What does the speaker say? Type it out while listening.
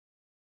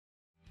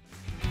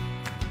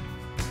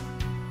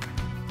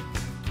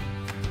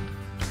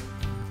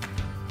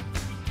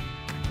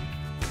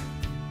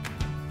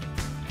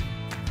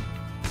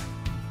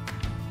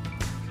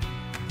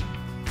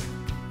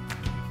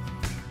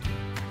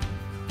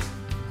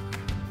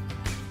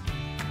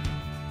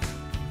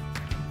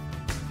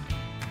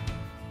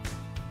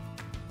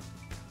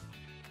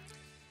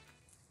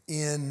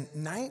In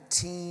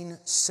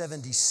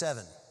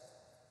 1977,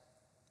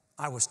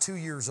 I was 2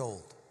 years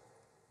old,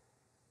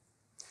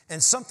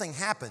 and something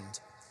happened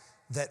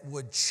that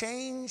would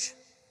change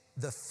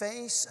the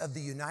face of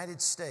the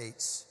United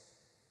States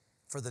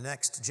for the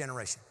next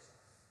generation.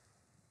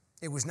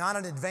 It was not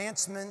an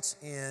advancement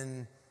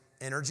in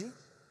energy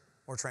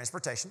or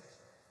transportation.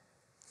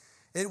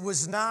 It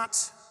was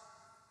not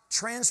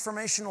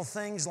transformational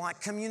things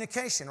like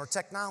communication or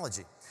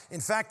technology.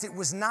 In fact, it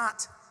was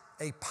not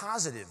a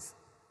positive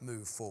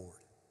move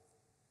forward.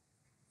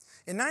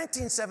 In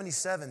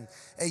 1977,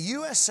 a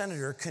U.S.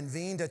 senator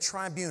convened a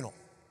tribunal.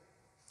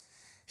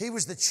 He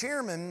was the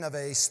chairman of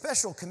a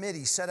special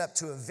committee set up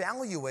to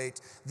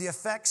evaluate the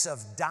effects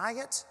of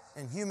diet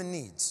and human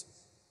needs.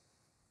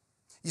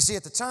 You see,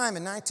 at the time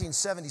in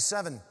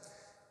 1977,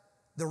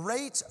 the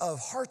rate of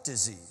heart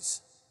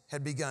disease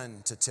had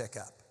begun to tick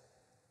up.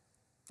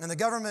 And the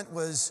government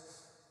was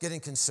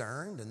getting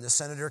concerned, and the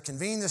senator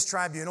convened this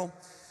tribunal,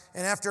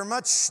 and after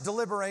much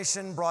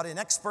deliberation brought in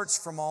experts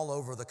from all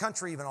over the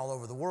country, even all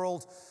over the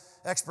world.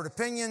 Expert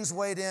opinions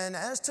weighed in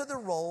as to the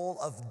role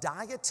of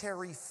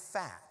dietary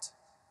fat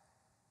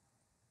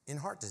in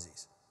heart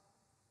disease.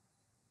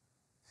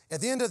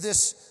 At the end of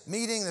this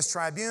meeting, this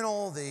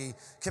tribunal, the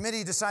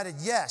committee decided,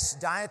 yes,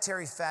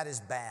 dietary fat is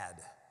bad,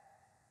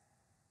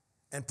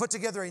 and put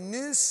together a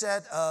new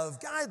set of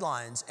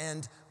guidelines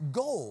and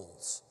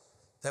goals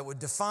that would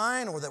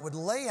define or that would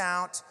lay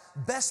out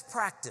best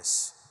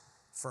practice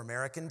for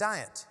American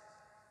diet.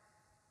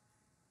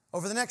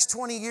 Over the next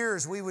 20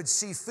 years, we would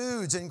see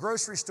foods in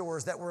grocery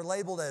stores that were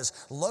labeled as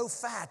low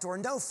fat or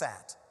no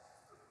fat.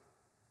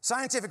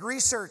 Scientific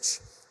research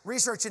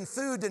in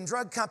food and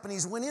drug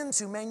companies went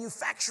into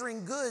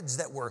manufacturing goods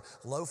that were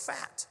low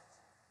fat.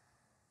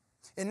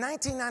 In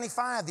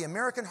 1995, the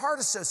American Heart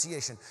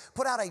Association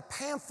put out a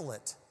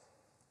pamphlet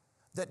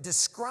that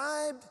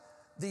described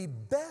the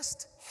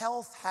best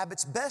health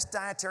habits, best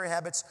dietary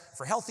habits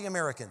for healthy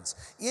Americans,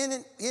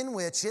 in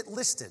which it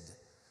listed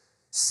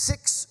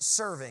 6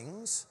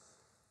 servings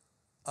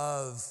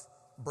of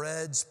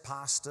breads,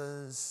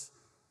 pastas,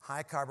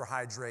 high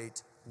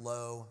carbohydrate,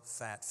 low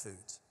fat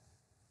foods.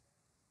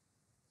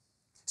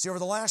 See, over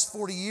the last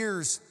 40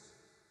 years,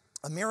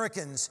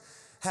 Americans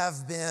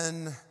have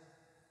been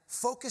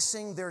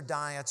focusing their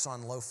diets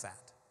on low fat.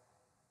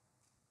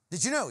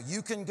 Did you know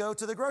you can go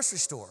to the grocery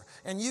store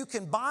and you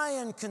can buy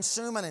and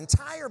consume an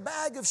entire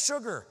bag of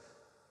sugar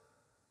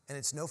and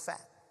it's no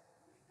fat?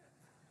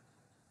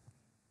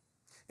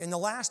 In the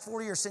last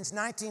 40 years, since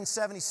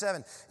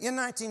 1977, in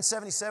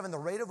 1977, the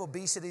rate of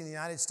obesity in the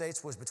United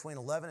States was between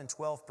 11 and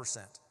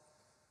 12%.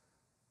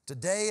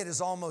 Today, it is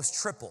almost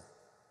triple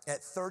at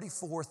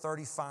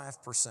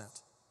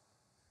 34-35%.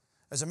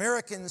 As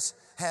Americans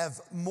have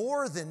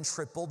more than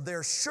tripled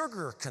their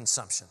sugar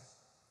consumption,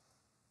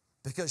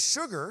 because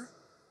sugar,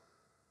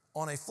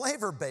 on a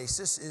flavor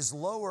basis, is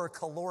lower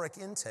caloric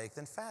intake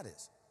than fat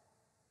is.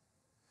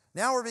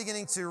 Now we're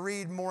beginning to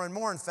read more and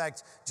more. In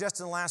fact, just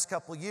in the last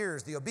couple of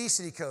years, the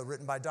Obesity Code,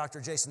 written by Dr.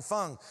 Jason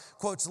Fung,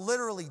 quotes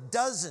literally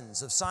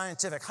hundreds of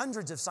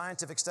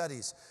scientific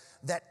studies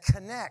that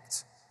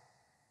connect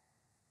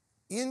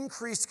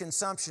increased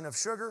consumption of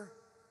sugar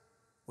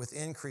with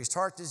increased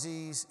heart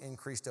disease,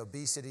 increased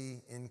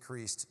obesity,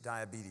 increased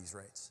diabetes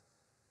rates.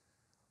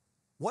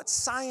 What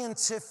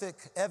scientific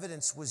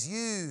evidence was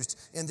used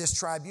in this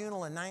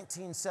tribunal in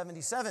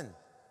 1977?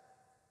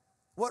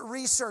 What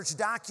research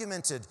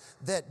documented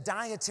that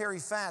dietary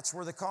fats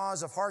were the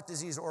cause of heart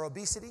disease or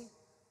obesity?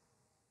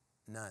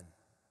 None.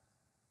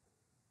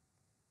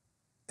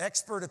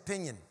 Expert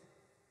opinion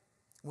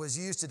was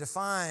used to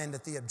define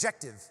that the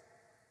objective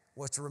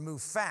was to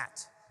remove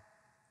fat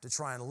to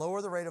try and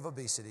lower the rate of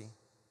obesity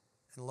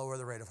and lower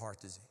the rate of heart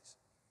disease.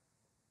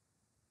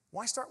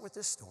 Why start with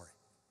this story?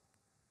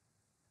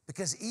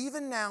 Because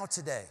even now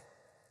today,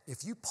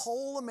 if you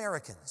poll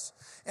Americans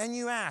and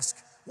you ask,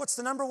 what's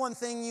the number one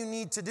thing you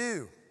need to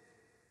do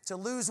to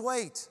lose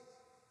weight?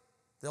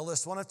 They'll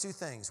list one of 2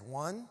 things.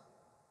 1,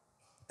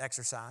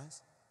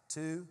 exercise.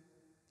 2,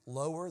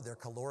 lower their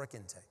caloric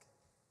intake.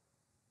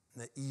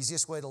 And the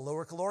easiest way to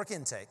lower caloric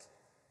intake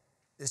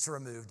is to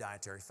remove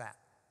dietary fat.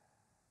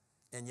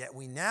 And yet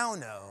we now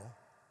know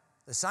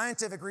the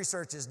scientific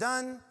research is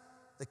done,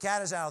 the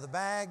cat is out of the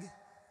bag.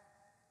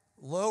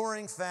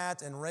 Lowering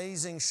fat and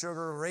raising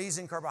sugar,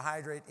 raising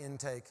carbohydrate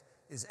intake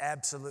is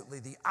absolutely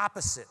the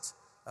opposite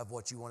of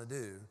what you want to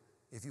do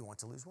if you want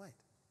to lose weight.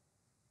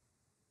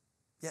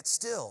 Yet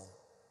still,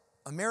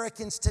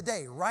 Americans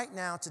today, right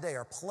now today,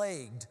 are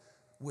plagued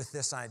with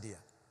this idea.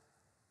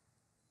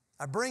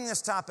 I bring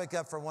this topic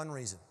up for one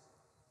reason.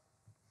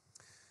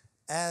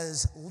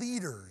 As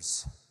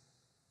leaders,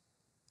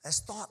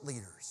 as thought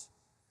leaders,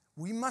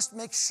 we must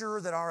make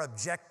sure that our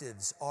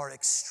objectives are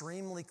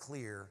extremely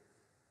clear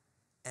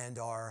and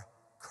are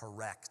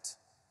correct.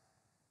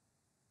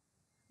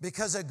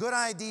 Because a good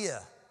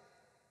idea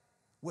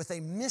with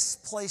a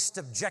misplaced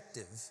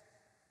objective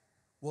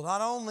will not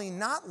only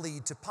not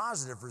lead to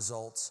positive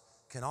results,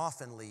 can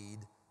often lead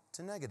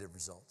to negative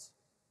results.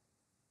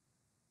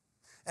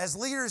 As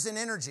leaders in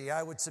energy,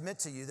 I would submit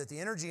to you that the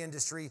energy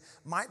industry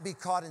might be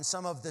caught in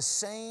some of the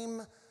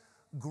same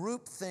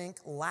groupthink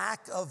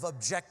lack of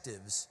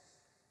objectives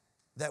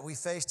that we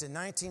faced in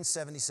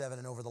 1977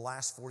 and over the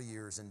last 40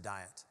 years in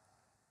diet.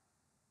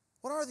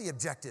 What are the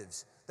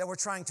objectives that we're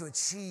trying to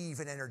achieve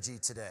in energy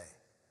today?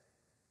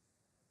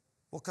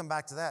 We'll come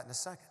back to that in a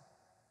second.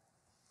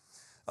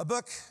 A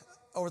book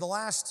over the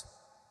last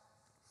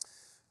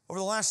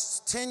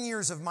 10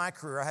 years of my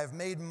career, I have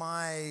made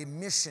my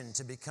mission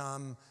to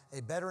become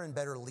a better and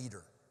better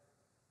leader.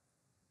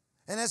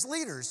 And as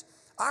leaders,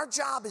 our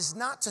job is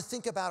not to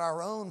think about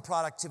our own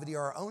productivity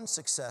or our own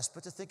success,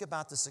 but to think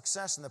about the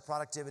success and the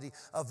productivity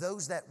of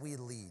those that we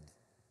lead.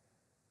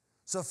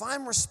 So if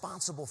I'm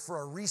responsible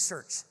for a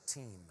research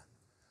team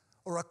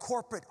or a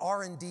corporate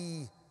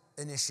R&D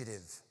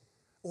initiative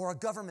or a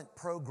government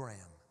program,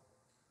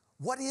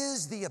 what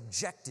is the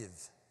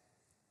objective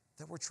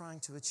that we're trying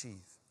to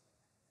achieve?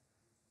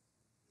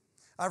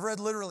 I've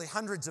read literally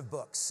hundreds of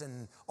books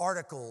and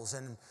articles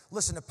and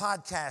listened to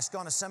podcasts,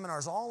 gone to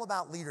seminars all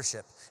about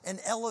leadership and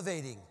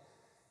elevating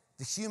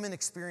the human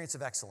experience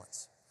of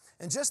excellence.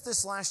 And just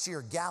this last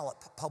year,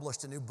 Gallup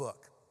published a new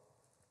book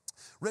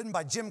written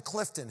by Jim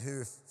Clifton,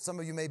 who, if some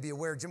of you may be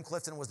aware, Jim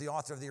Clifton was the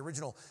author of the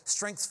original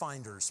Strengths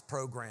Finders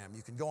program.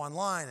 You can go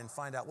online and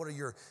find out what are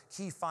your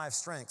key 5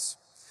 strengths.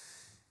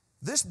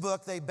 This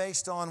book they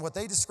based on what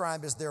they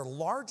describe as their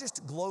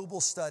largest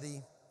global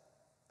study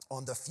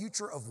on the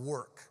future of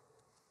work.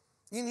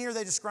 In here,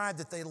 they describe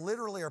that they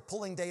literally are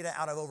pulling data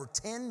out of over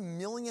 10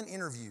 million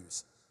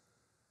interviews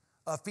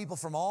of people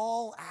from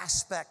all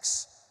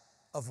aspects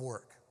of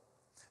work.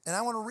 And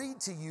I want to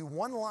read to you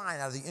one line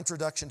out of the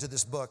introduction to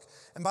this book.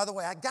 And by the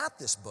way, I got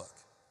this book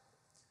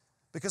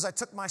because I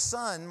took my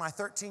son, my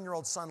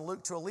 13-year-old son,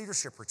 Luke, to a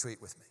leadership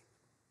retreat with me.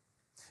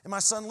 And my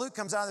son, Luke,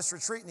 comes out of this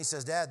retreat and he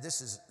says, "Dad,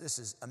 this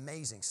is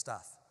amazing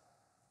stuff."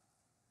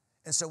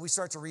 And so we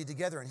start to read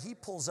together, and he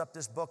pulls up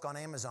this book on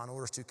Amazon,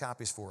 orders 2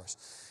 copies for us.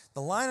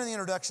 The line in the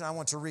introduction I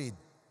want to read: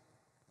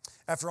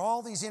 after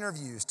all these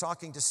interviews,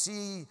 talking to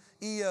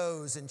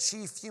CEOs and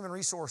chief human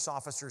resource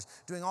officers,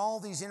 doing all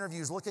these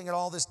interviews, looking at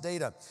all this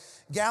data,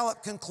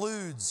 Gallup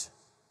concludes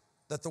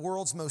that the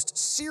world's most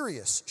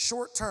serious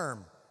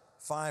short-term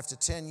 5 to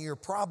 10-year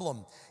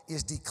problem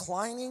is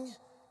declining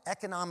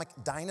economic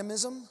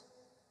dynamism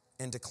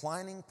and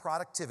declining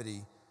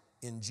productivity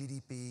in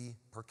GDP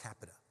per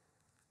capita.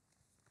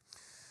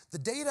 The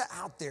data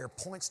out there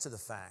points to the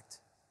fact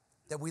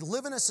that we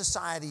live in a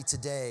society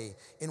today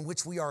in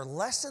which we are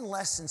less and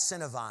less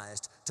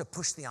incentivized to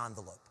push the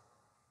envelope.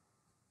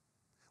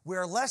 We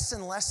are less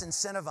and less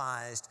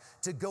incentivized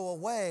to go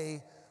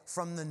away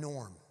from the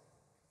norm.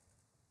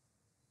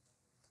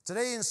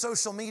 Today in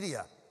social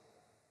media,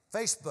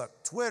 Facebook,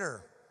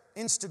 Twitter,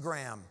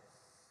 Instagram,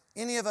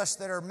 any of us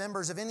that are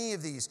members of any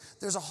of these,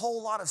 there's a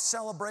whole lot of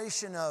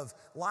celebration of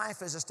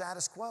life as a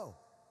status quo.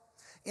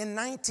 In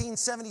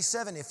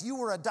 1977, if you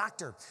were a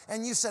doctor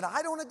and you said,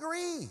 "I don't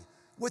agree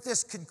with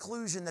this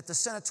conclusion that the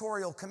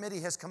senatorial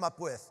committee has come up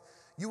with,"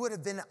 you would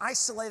have been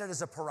isolated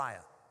as a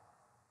pariah.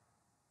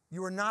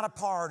 You were not a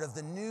part of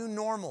the new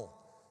normal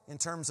in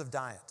terms of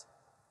diet.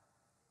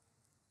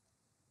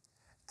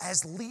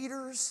 As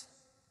leaders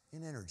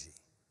in energy,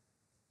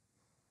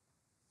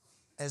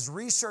 as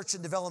research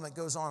and development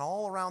goes on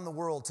all around the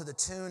world to the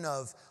tune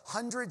of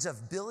hundreds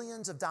of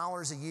billions of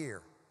dollars a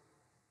year,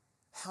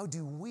 how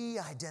do we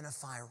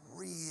identify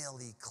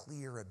really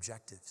clear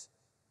objectives?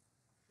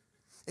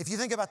 If you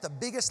think about the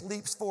biggest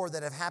leaps forward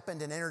that have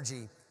happened in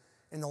energy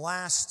in the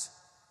last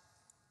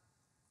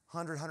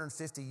 100,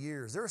 150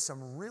 years, there are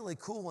some really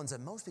cool ones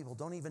that most people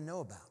don't even know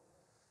about.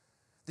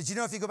 Did you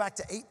know if you go back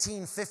to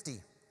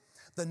 1850,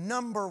 the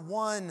number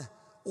one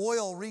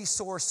oil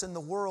resource in the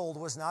world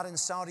was not in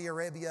Saudi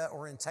Arabia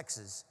or in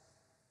Texas.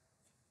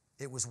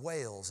 It was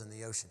whales in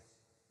the ocean.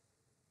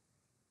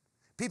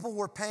 People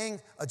were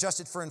paying,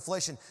 adjusted for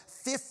inflation,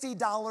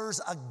 $50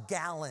 a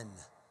gallon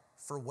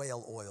for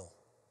whale oil.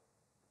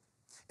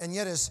 And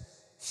yet as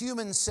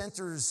human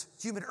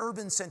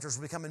urban centers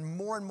were becoming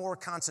more and more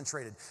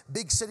concentrated,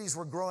 big cities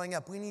were growing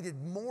up, we needed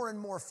more and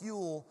more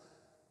fuel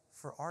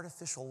for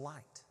artificial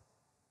light.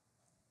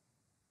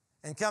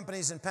 And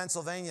companies in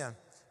Pennsylvania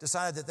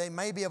decided that they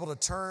may be able to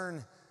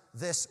turn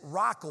this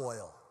rock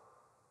oil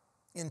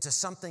into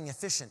something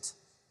efficient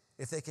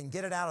if they can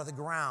get it out of the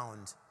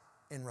ground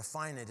and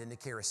refine it into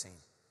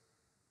kerosene.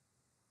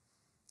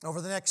 Over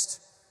the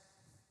next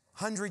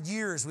 100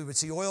 years, we would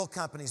see oil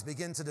companies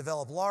begin to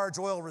develop large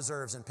oil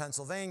reserves in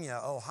Pennsylvania,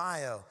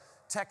 Ohio,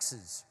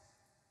 Texas.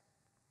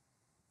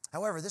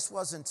 However, this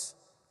wasn't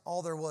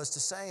all there was to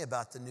say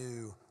about the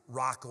new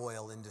rock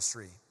oil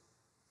industry.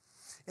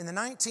 In the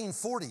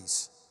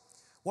 1940s,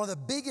 one of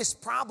the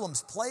biggest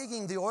problems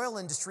plaguing the oil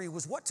industry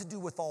was what to do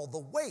with all the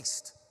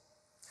waste.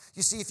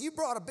 You see, if you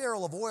brought a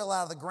barrel of oil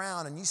out of the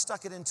ground and you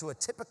stuck it into a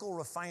typical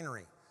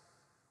refinery,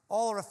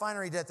 all a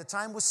refinery did at the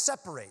time was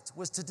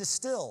to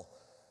distill,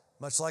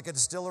 much like a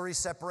distillery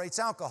separates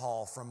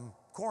alcohol from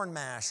corn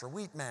mash or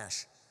wheat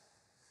mash.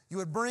 You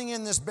would bring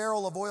in this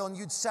barrel of oil and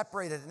you'd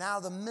separate it, and out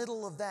of the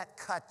middle of that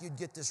cut, you'd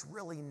get this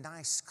really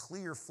nice,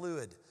 clear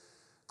fluid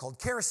called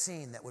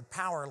kerosene that would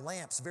power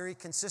lamps very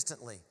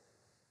consistently.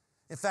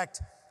 In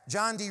fact,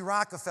 John D.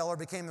 Rockefeller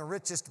became the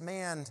richest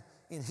man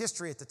in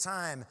history at the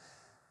time,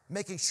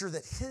 making sure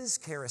that his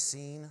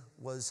kerosene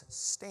was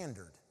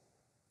standard,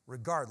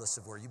 regardless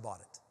of where you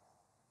bought it.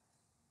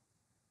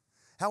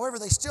 However,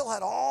 they still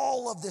had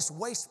all of this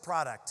waste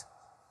product.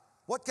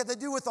 What could they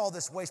do with all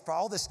this waste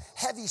product, all this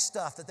heavy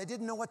stuff that they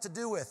didn't know what to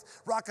do with?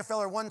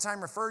 Rockefeller one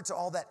time referred to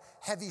all that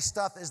heavy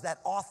stuff as that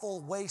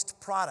awful waste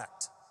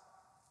product.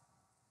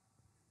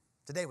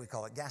 Today we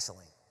call it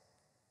gasoline.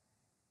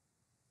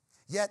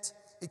 Yet,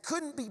 it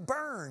couldn't be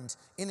burned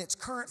in its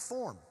current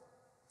form.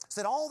 So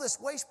they had all this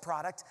waste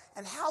product,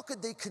 and how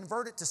could they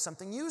convert it to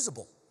something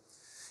usable?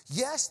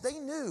 Yes, they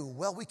knew,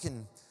 well, we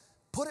can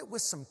put it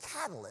with some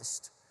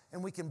catalyst,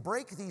 and we can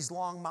break these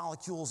long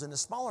molecules into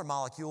smaller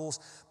molecules,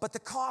 but the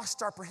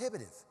costs are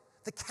prohibitive.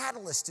 The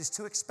catalyst is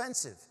too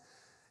expensive.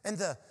 And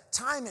the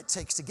time it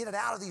takes to get it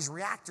out of these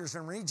reactors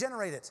and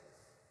regenerate it,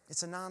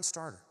 it's a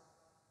non-starter.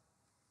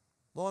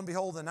 Lo and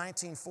behold, in the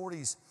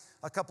 1940s,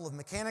 a couple of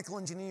mechanical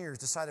engineers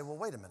decided, well,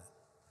 wait a minute.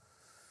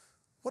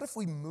 What if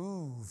we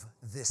move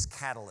this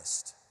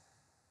catalyst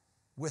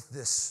with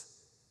this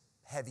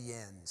heavy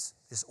ends,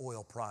 this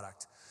oil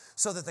product,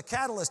 so that the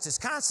catalyst is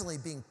constantly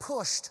being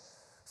pushed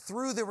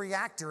through the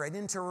reactor and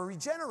into a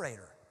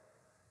regenerator,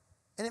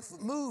 and it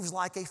moves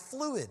like a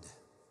fluid.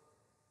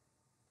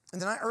 In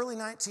the early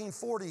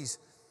 1940s,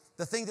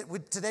 the thing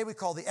that today we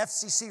call the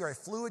FCC, or a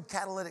fluid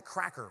catalytic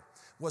cracker,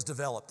 was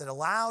developed that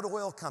allowed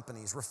oil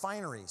companies,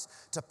 refineries,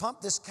 to pump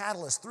this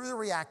catalyst through the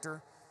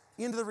reactor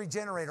into the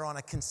regenerator on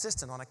a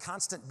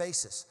constant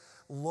basis,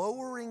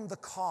 lowering the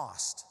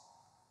cost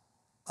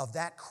of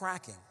that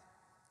cracking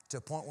to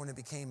a point when it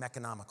became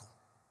economical.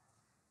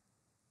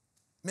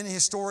 Many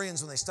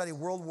historians, when they study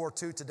World War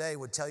II today,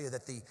 would tell you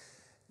that the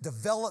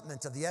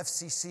development of the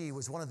FCC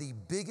was one of the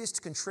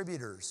biggest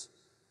contributors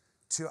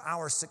to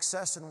our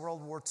success in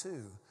World War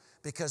II,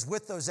 because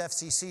with those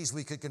FCCs,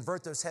 we could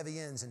convert those heavy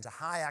ends into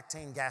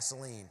high-octane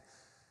gasoline,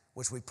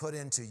 which we put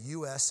into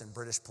U.S. and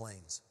British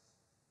planes.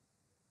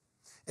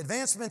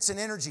 Advancements in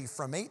energy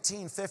from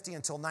 1850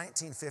 until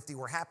 1950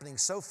 were happening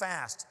so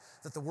fast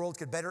that the world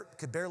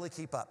could barely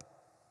keep up.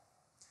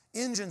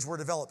 Engines were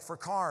developed for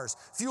cars,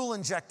 fuel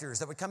injectors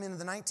that would come into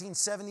the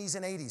 1970s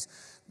and 80s.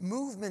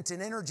 Movement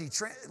in energy,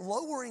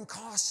 lowering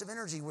costs of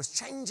energy was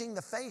changing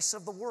the face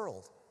of the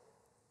world.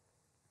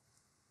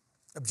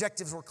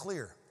 Objectives were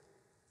clear.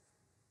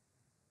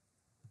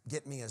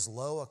 Get me as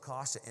low a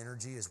cost of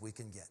energy as we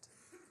can get.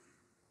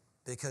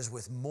 Because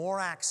with more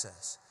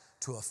access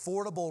to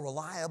affordable,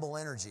 reliable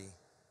energy,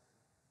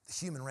 the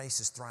human race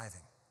is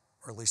thriving,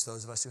 or at least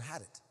those of us who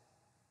had it.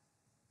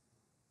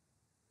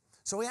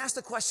 So we asked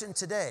the question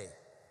today,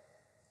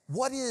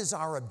 what is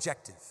our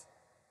objective?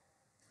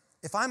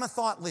 If I'm a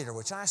thought leader,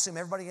 which I assume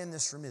everybody in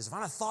this room is, if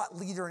I'm a thought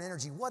leader in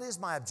energy, what is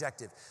my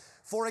objective?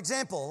 For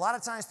example, a lot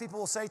of times people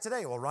will say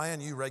today, well, Ryan,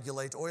 you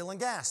regulate oil and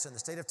gas in the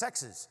state of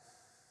Texas.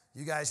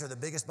 You guys are the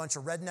biggest bunch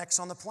of rednecks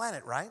on the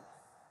planet, right?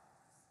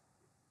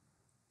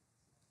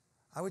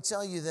 I would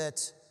tell you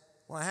that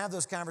when I have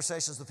those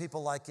conversations with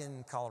people like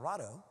in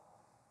Colorado,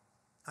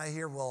 I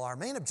hear, well, our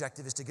main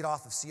objective is to get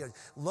off of CO2,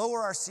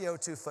 lower our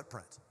CO2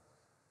 footprint.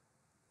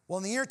 Well,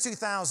 in the year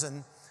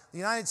 2000, the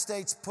United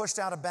States pushed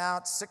out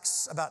about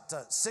 6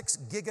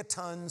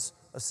 gigatons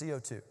of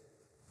CO2.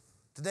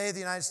 Today, the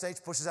United States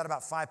pushes out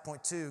about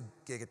 5.2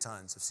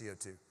 gigatons of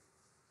CO2.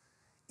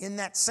 In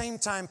that same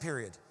time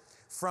period,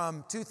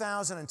 from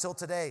 2000 until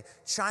today,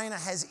 China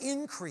has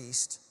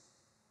increased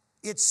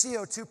its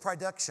CO2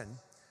 production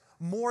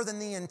more than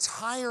the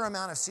entire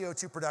amount of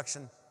CO2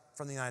 production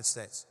from the United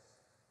States.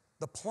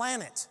 The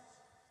planet,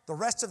 the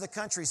rest of the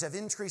countries have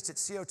increased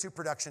its CO2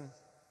 production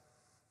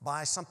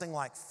by something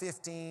like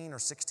 15 or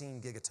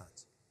 16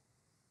 gigatons.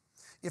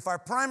 If our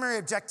primary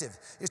objective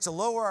is to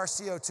lower our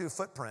CO2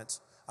 footprint,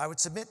 I would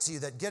submit to you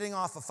that getting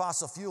off of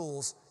fossil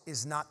fuels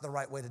is not the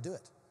right way to do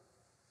it.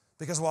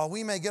 Because while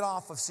we may get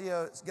off of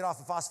fossil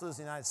fuels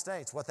in the United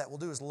States, what that will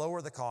do is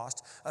lower the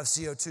cost of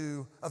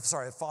of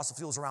fossil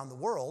fuels around the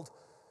world,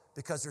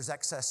 because there's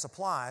excess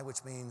supply,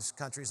 which means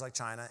countries like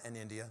China and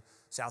India,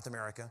 South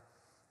America,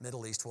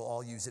 Middle East will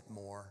all use it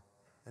more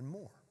and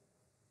more.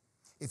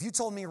 If you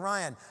told me,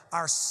 Ryan,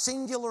 our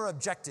singular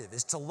objective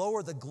is to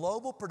lower the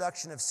global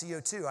production of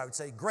CO2, I would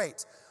say,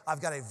 great,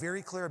 I've got a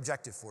very clear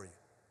objective for you.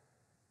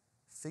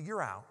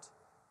 Figure out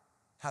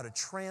how to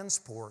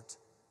transport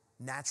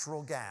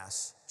natural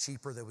gas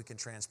cheaper than we can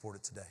transport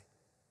it today.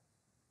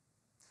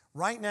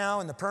 Right now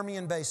in the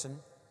Permian Basin,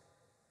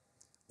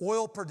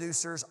 oil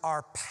producers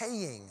are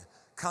paying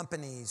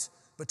companies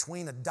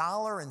between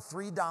 $1 and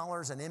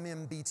 $3 an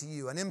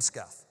MMBTU, an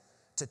MSCF,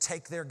 to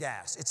take their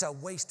gas. It's a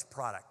waste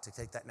product to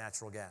take that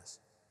natural gas.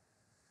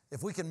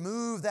 If we can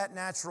move that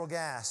natural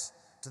gas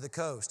to the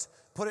coast,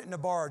 put it in a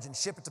barge and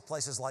ship it to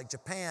places like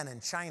Japan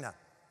and China,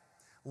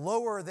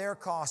 lower their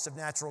cost of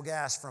natural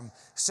gas from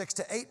 $6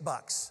 to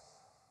 $8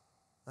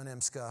 an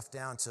MSCF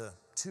down to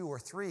 2 or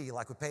 3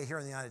 like we pay here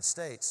in the United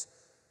States,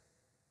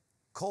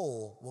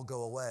 coal will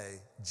go away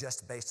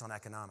just based on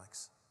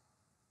economics.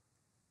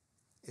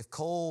 If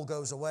coal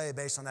goes away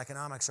based on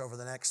economics over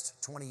the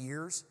next 20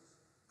 years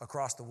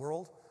across the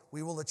world,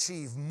 we will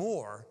achieve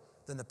more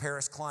than the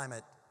Paris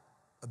climate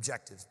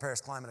objectives,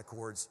 Paris Climate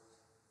Accords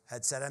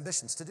had set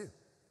ambitions to do.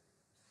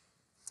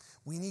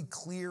 We need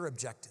clear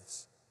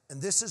objectives.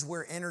 And this is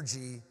where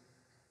energy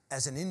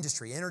as an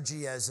industry,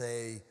 energy as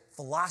a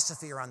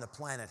philosophy around the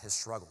planet has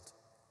struggled.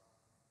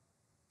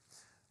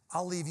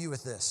 I'll leave you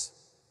with this.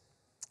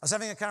 I was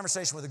having a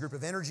conversation with a group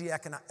of energy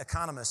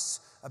economists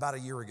about a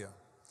year ago.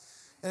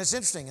 And it's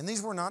interesting, and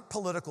these were not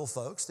political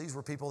folks. These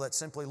were people that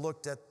simply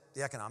looked at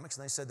the economics,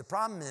 and they said, the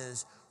problem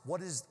is,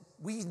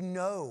 we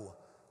know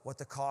what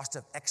the cost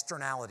of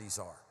externalities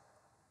are.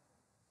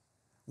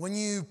 When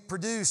you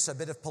produce a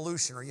bit of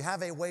pollution, or you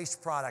have a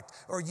waste product,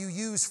 or you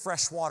use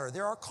fresh water,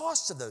 there are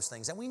costs of those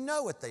things, and we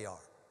know what they are.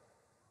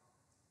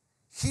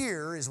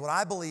 Here is what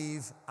I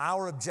believe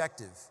our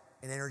objective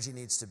in energy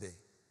needs to be.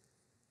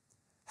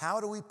 How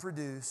do we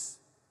produce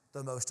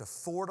the most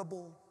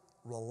affordable,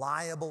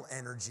 reliable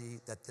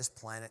energy that this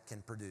planet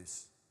can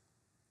produce,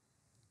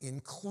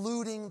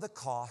 including the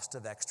cost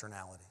of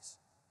externalities?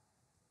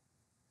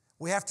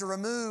 We have to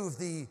remove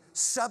the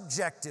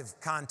subjective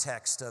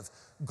context of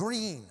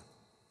green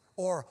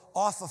or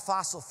off of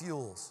fossil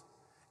fuels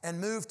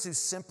and move to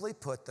simply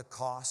put the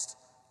cost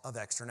of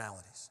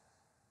externalities.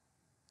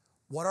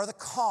 What are the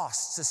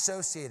costs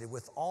associated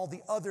with all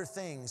the other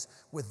things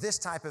with this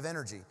type of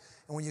energy?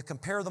 And when you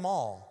compare them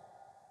all,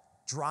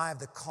 drive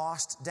the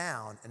cost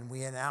down, and we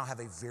now have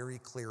a very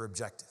clear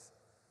objective.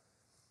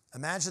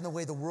 Imagine the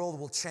way the world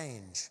will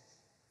change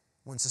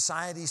when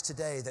societies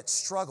today that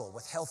struggle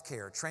with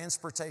healthcare,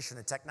 transportation,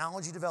 and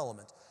technology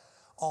development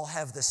all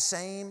have the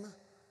same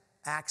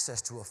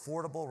access to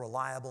affordable,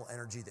 reliable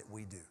energy that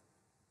we do.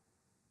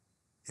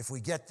 If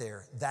we get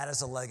there, that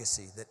is a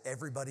legacy that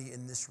everybody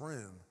in this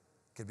room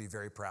could be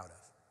very proud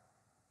of.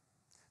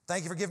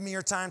 Thank you for giving me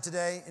your time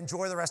today.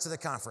 Enjoy the rest of the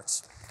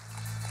conference.